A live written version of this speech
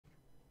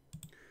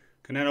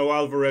Canelo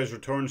Alvarez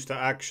returns to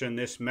action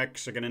this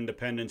Mexican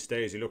Independence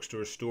Day as he looks to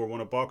restore one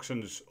of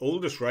boxing's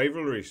oldest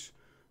rivalries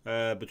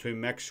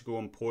between Mexico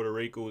and Puerto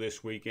Rico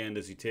this weekend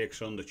as he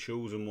takes on the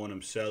chosen one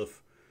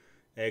himself,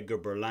 Edgar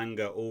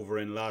Berlanga, over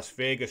in Las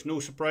Vegas. No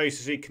surprise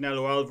to see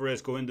Canelo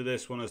Alvarez go into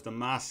this one as the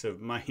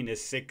massive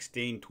minus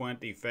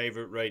 1620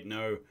 favourite right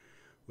now,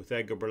 with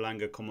Edgar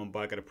Berlanga coming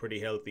back at a pretty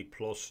healthy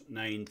plus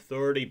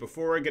 930.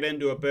 Before I get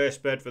into a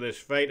best bet for this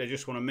fight, I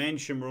just want to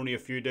mention we're only a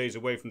few days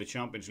away from the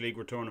Champions League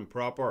returning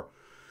proper.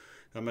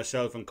 And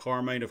myself and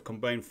Carmine have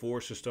combined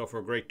forces to offer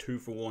a great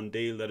 2-for-1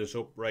 deal that is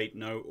up right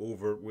now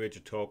over at Wager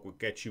Talk, which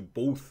gets you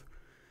both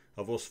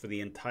of us for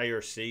the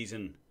entire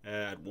season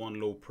at one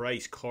low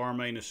price.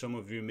 Carmine, as some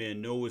of you may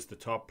know, is the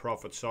top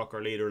profit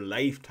soccer leader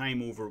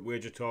lifetime over at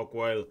Wager Talk,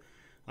 while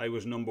I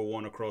was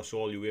 #1 across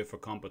all UEFA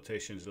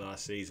competitions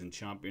last season: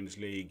 Champions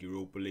League,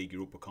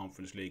 Europa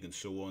Conference League, and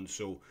so on.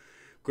 So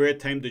great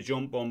time to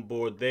jump on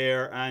board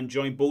there and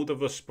join both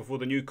of us before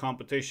the new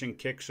competition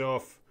kicks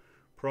off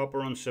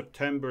proper on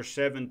September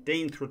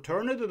 17th.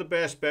 Returning to the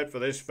best bet for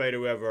this fight,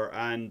 however,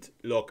 and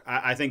look,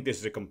 I think this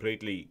is a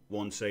completely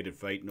one-sided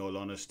fight in all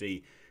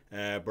honesty.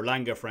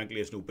 Berlanga, frankly,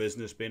 has no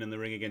business being in the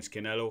ring against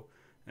Canelo.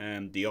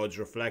 The odds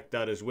reflect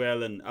that as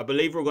well, and I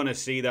believe we're going to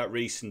see that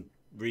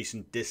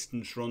recent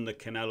distance run that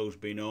Canelo's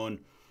been on.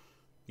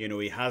 You know,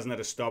 he hasn't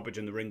had a stoppage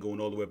in the ring going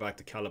all the way back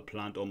to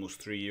Caliplant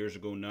almost 3 years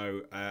ago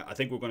now. I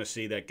think we're going to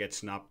see that get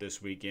snapped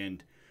this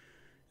weekend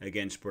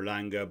against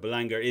Berlanga.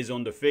 Berlanga is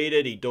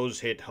undefeated. He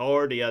does hit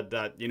hard. He had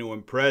that,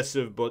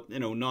 impressive, but,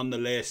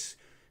 nonetheless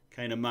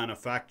kind of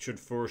manufactured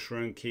first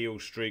round KO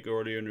streak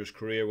earlier in his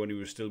career when he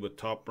was still with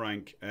Top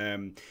Rank.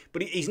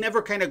 But he's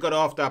never kind of got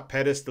off that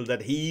pedestal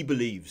that he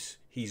believes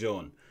he's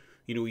on.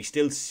 He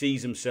still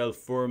sees himself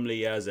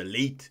firmly as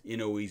elite.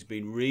 He's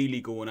been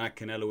really going at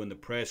Canelo in the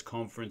press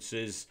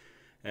conferences,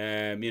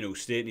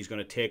 stating he's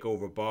going to take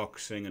over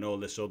boxing and all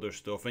this other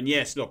stuff. And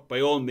yes, look,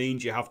 by all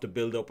means, you have to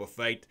build up a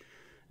fight.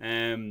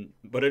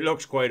 But it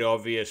looks quite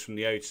obvious from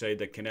the outside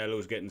that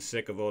Canelo's getting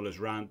sick of all his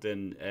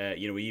ranting.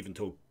 He even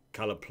told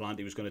Caliplant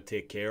he was going to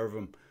take care of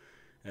him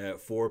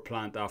for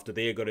Plant after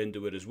they got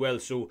into it as well.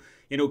 So,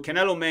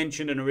 Canelo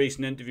mentioned in a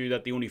recent interview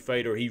that the only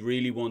fighter he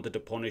really wanted to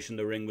punish in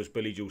the ring was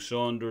Billy Joe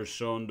Saunders.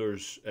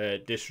 Saunders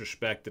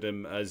disrespected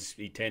him, as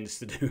he tends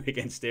to do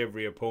against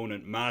every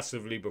opponent,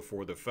 massively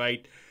before the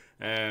fight.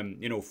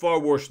 Far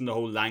worse than the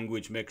whole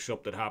language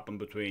mix-up that happened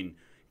between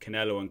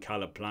Canelo and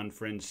Caliplant,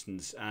 for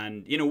instance.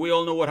 And, we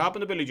all know what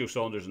happened to Billy Joe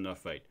Saunders in that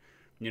fight.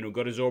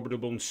 Got his orbital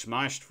bone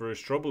smashed for his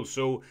trouble.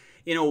 So,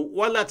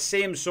 while that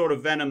same sort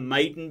of venom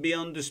mightn't be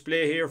on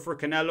display here for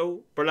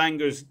Canelo,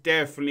 Berlanga's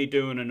definitely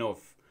doing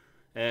enough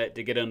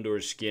to get under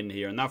his skin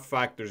here. And that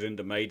factors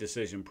into my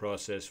decision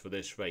process for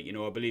this fight.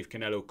 I believe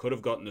Canelo could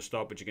have gotten a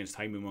stoppage against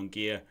Jaime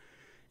Munguia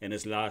in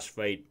his last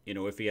fight.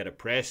 If he had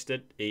pressed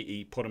it,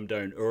 he put him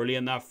down early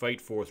in that fight,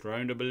 4th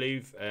round, I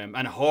believe.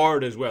 And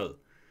hard as well.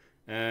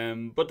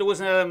 But there was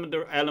an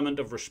element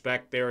of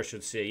respect there, I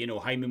should say.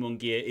 Jaime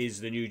Munguia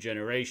is the new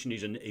generation.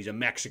 He's a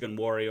Mexican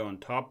warrior on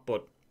top.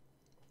 But,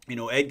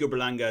 Edgar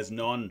Berlanga has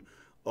none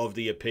of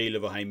the appeal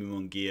of a Jaime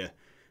Munguia.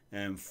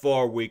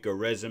 Far weaker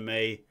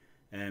resume.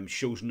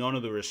 Shows none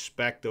of the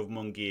respect of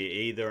Munguia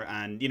either.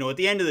 And, at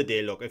the end of the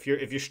day, look, if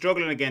you're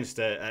struggling against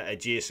a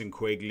Jason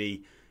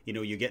Quigley,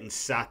 you're getting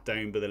sat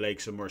down by the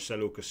likes of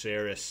Marcelo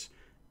Caceres,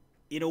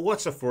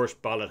 what's a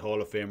first ballot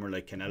Hall of Famer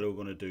like Canelo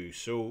going to do?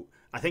 So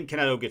I think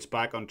Canelo gets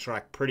back on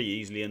track pretty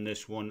easily in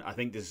this one. I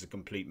think this is a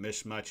complete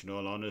mismatch in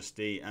all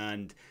honesty.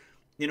 And,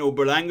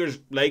 Berlanga's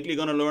likely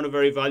going to learn a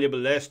very valuable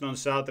lesson on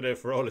Saturday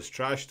for all his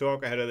trash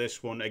talk ahead of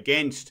this one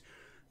against,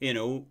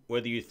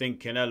 whether you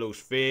think Canelo's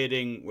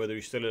fading, whether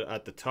he's still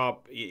at the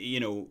top,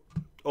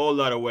 all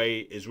that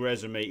away, his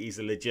resume, he's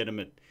a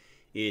legitimate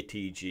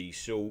ATG.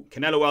 So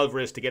Canelo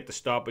Alvarez to get the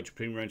stoppage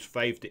between rounds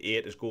 5 to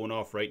 8 is going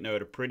off right now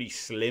at a pretty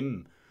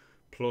slim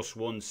plus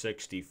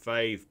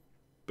 165.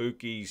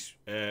 Bookies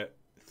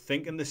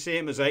thinking the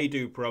same as I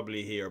do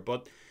probably here,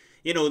 but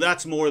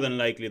that's more than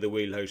likely the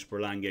wheelhouse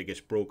Berlanga gets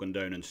broken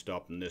down and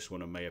stopped in this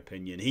one, in my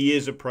opinion. He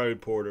is a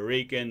proud Puerto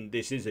Rican.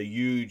 This is a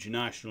huge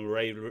national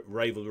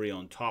rivalry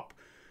on top,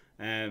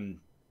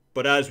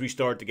 but as we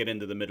start to get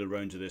into the middle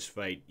rounds of this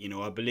fight,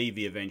 I believe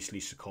he eventually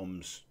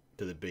succumbs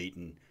to the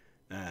beating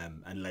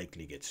and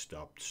likely gets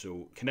stopped.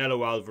 So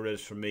Canelo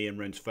Alvarez for me in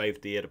rounds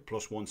 5 to 8 at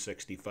plus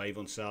 165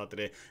 on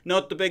Saturday.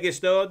 Not the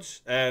biggest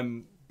odds,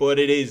 but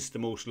it is the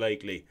most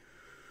likely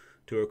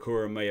to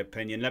occur, in my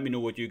opinion. Let me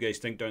know what you guys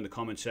think down in the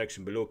comment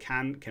section below.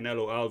 Can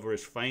Canelo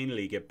Alvarez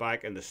finally get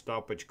back in the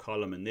stoppage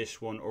column in this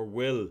one, or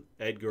will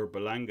Edgar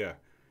Berlanga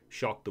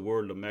shock the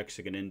world of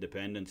Mexican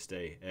Independence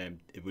Day?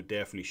 It would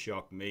definitely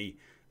shock me.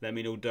 Let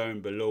me know down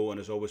below, and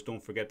as always,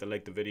 don't forget to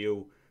like the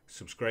video,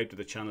 subscribe to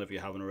the channel if you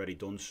haven't already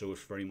done so.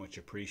 It's very much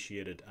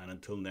appreciated. And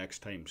until next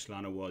time,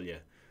 Slán Abhaile,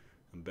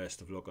 and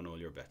best of luck on all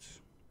your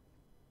bets.